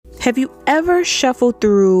Have you ever shuffled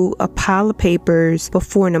through a pile of papers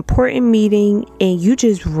before an important meeting and you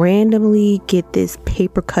just randomly get this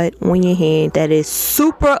paper cut on your hand that is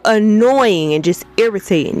super annoying and just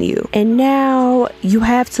irritating you? And now you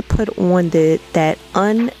have to put on that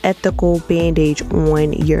unethical bandage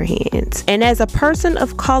on your hands. And as a person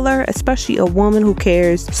of color, especially a woman who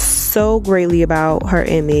cares so greatly about her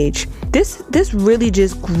image, this really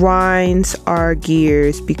just grinds our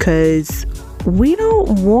gears, because we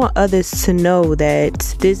don't want others to know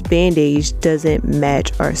that this bandage doesn't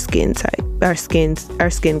match our skin type, our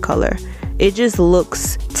skin color. It just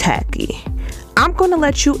looks tacky. I'm going to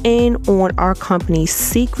let you in on our company's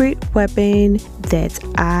secret weapon that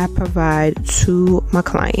I provide to my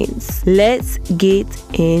clients. Let's get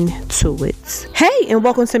into it. Hey, and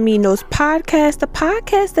welcome to MIIEN's podcast, the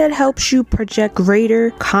podcast that helps you project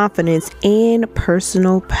greater confidence and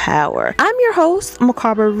personal power. I'm your host,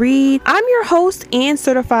 Macabre Reed. I'm your host and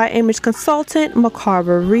certified image consultant,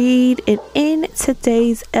 Macabre Reed. And in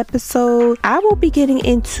today's episode, I will be getting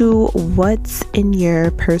into what's in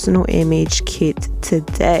your personal image kit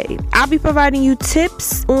today. I'll be providing you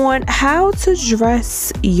tips on how to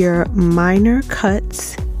dress your minor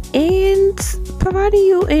cuts and providing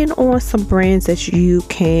you in on some brands that you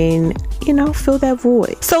can, fill that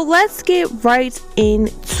void. So let's get right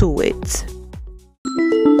into it.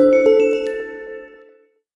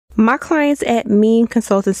 My clients at MIIEN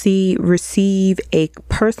Consultancy receive a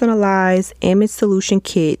personalized image solution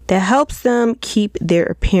kit that helps them keep their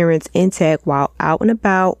appearance intact while out and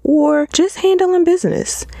about or just handling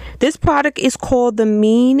business. This product is called the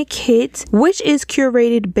MIIEN Kit, which is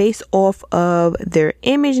curated based off of their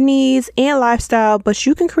image needs and lifestyle, but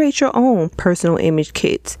you can create your own personal image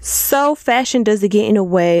kit. So fashion doesn't get in the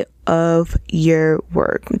way of your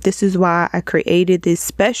work. This is why I created this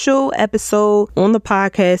special episode on the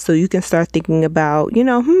podcast, so you can start thinking about, maybe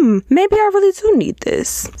I really do need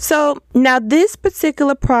this. So now this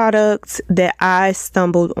particular product that I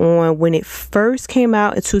stumbled on when it first came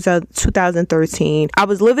out in 2013, I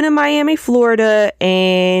was living in Miami, Florida,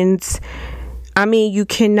 and you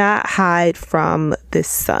cannot hide from the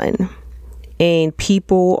sun. And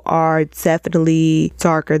people are definitely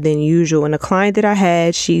darker than usual. And the client that I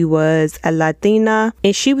had, she was a Latina,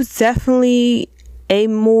 and she was definitely a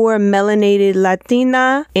more melanated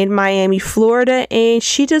Latina in Miami, Florida, and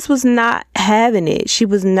she just was not having it. She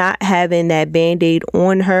was not having that band-aid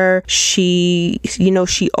on her. She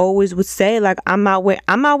always would say, like, I'm not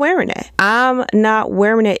wearing that. I'm not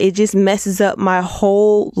wearing it. It just messes up my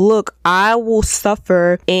whole look. I will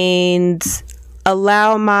suffer and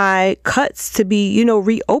allow my cuts to be,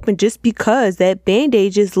 reopened just because that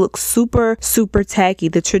band-aid just looks super, super tacky.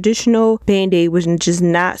 The traditional band-aid was just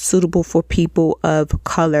not suitable for people of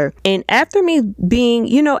color. And after me doing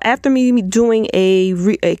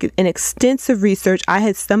an extensive research, I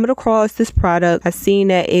had stumbled across this product. I seen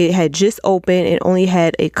that it had just opened. It only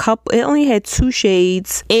had two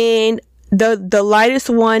shades, and the lightest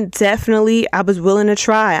one, definitely, I was willing to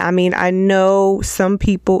try. I know some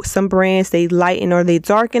brands, they lighten or they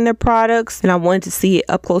darken their products, and I wanted to see it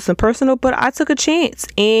up close and personal, but I took a chance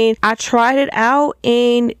and I tried it out,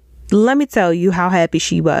 and let me tell you how happy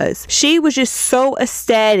she was. She was just so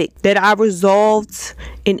ecstatic that I resolved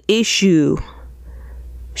an issue.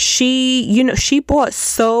 She bought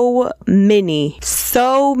so many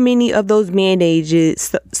of those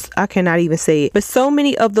band-aids. I cannot even say it, but so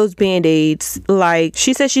many of those band-aids, like,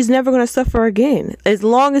 she said she's never going to suffer again. As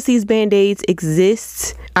long as these band-aids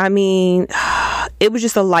exist, it was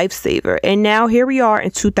just a lifesaver. And now here we are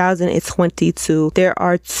in 2022. There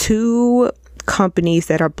are two companies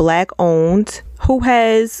that are Black owned who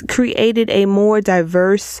has created a more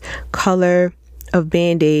diverse color of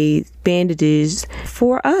bandages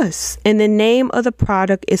for us. And the name of the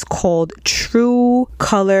product is called True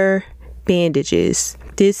Color Bandages.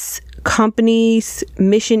 This company's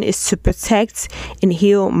mission is to protect and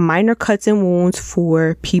heal minor cuts and wounds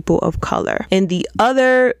for people of color. And the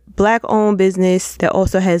other Black owned business that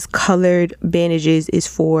also has colored bandages is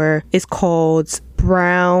called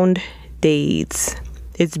Brown Dages.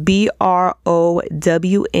 It's BROWNDAGES.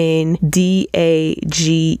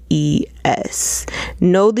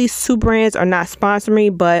 No, these two brands are not sponsoring me,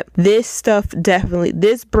 but this product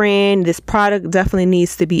definitely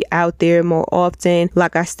needs to be out there more often.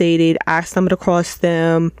 Like I stated, I stumbled across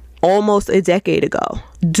them almost a decade ago.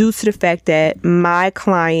 due to the fact that my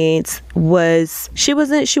client she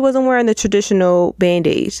wasn't wearing the traditional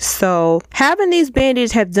bandage. So having these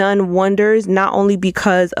bandages have done wonders, not only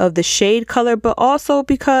because of the shade color, but also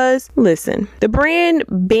because, listen, the brand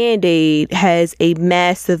Band-Aid has a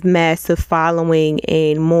massive following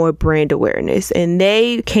and more brand awareness, and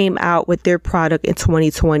they came out with their product in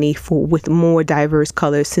 2020 with more diverse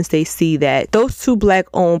colors, since they see that those two black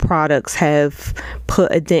owned products have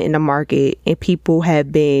put a dent in the market and people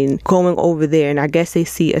have been going over there, and I guess they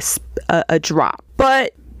see a drop.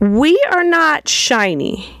 But we are not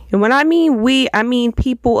shiny. And when I mean we, I mean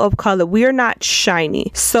people of color. We are not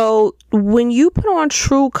shiny. So when you put on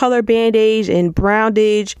true color bandage and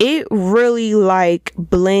brownage, it really like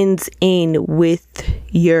blends in with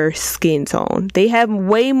your skin tone. They have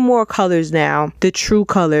way more colors now, the true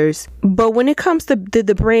colors. But when it comes to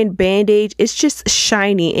the brand Band-Aid, it's just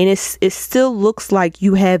shiny, and it still looks like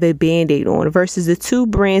you have a Band-Aid on, versus the two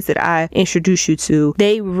brands that I introduced you to.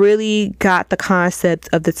 They really got the concept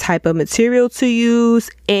of the type of material to use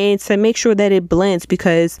and to make sure that it blends,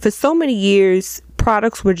 because for so many years,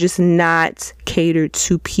 products were just not catered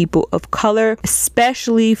to people of color,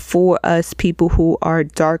 especially for us people who are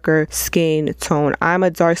darker skin tone. I'm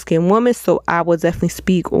a dark skinned woman, so I will definitely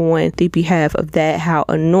speak on the behalf of that, how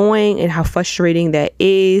annoying and how frustrating that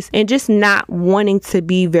is, and just not wanting to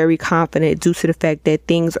be very confident due to the fact that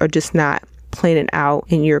things are just not planning out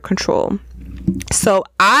in your control. So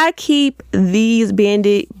I keep these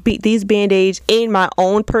Band-Aids in my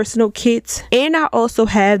own personal kits, and I also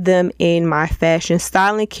have them in my fashion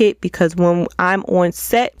styling kit, because when I'm on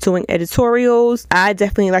set doing editorials, I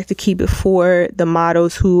definitely like to keep it for the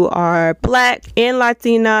models who are black and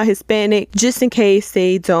Latina, Hispanic, just in case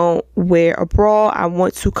they don't wear a bra. I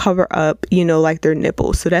want to cover up, like their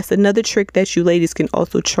nipples. So that's another trick that you ladies can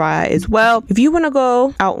also try as well. If you want to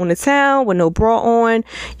go out on the town with no bra on,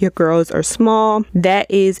 your girls are small,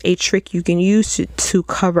 that is a trick you can use to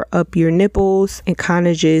cover up your nipples and kind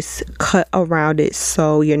of just cut around it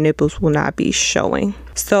so your nipples will not be showing.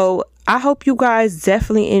 So I hope you guys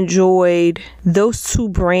definitely enjoyed those two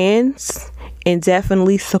brands, and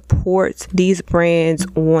definitely support these brands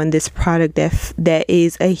on this product that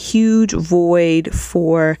is a huge void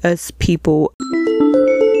for us people.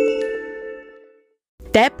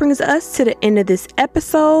 That brings us to the end of this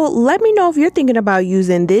episode. Let me know if you're thinking about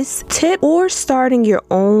using this tip or starting your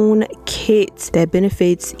own kit that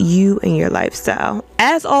benefits you and your lifestyle.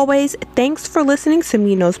 As always, thanks for listening to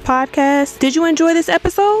MIIEN's podcast. Did you enjoy this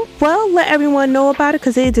episode? Well, let everyone know about it,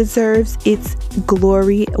 because it deserves its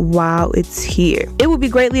glory while it's here. It would be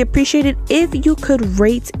greatly appreciated if you could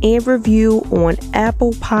rate and review on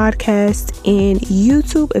Apple Podcasts and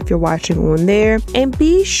YouTube if you're watching on there. And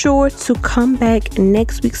be sure to come back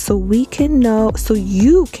next week so you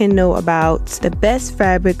can know about the best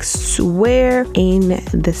fabrics to wear in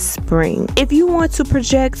the spring. If you want to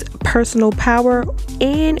project personal power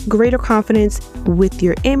and greater confidence with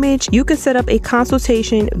your image, you can set up a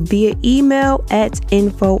consultation via email at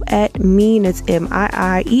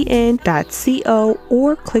info@MIIEN.co,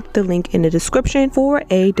 or click the link in the description for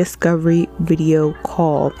a discovery video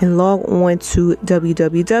call, and log on to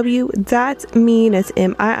www.MIIEN.co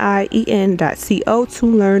to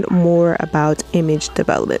learn more about image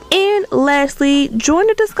development. And lastly, join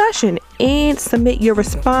the discussion and submit your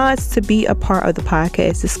response to be a part of the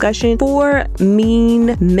podcast discussion for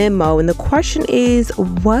MIIEN Memo. And the question is,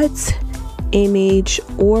 what image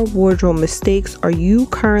or wardrobe mistakes are you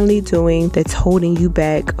currently doing that's holding you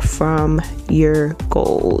back from your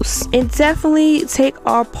goals? And definitely take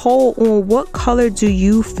our poll on what color do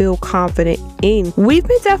you feel confident in. We've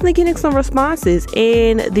been definitely getting some responses,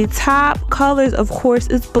 and the top colors, of course,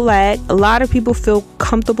 is black. A lot of people feel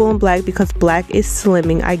comfortable in black because black is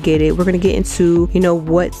slimming. I get it. We're gonna get into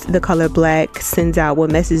what the color black sends out,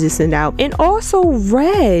 what messages send out, and also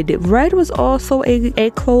red was also a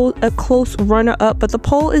close runner up, but the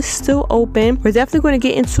poll is still open. We're definitely going to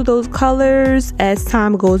get into those colors as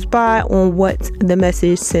time goes by on what the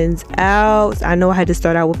message sends out. I know I had to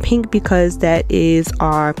start out with pink because that is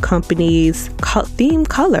our company's theme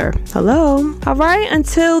color. Hello. All right,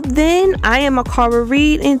 until then, I am Akara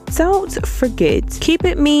Reed, and don't forget, keep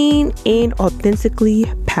it mean and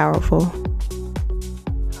authentically powerful.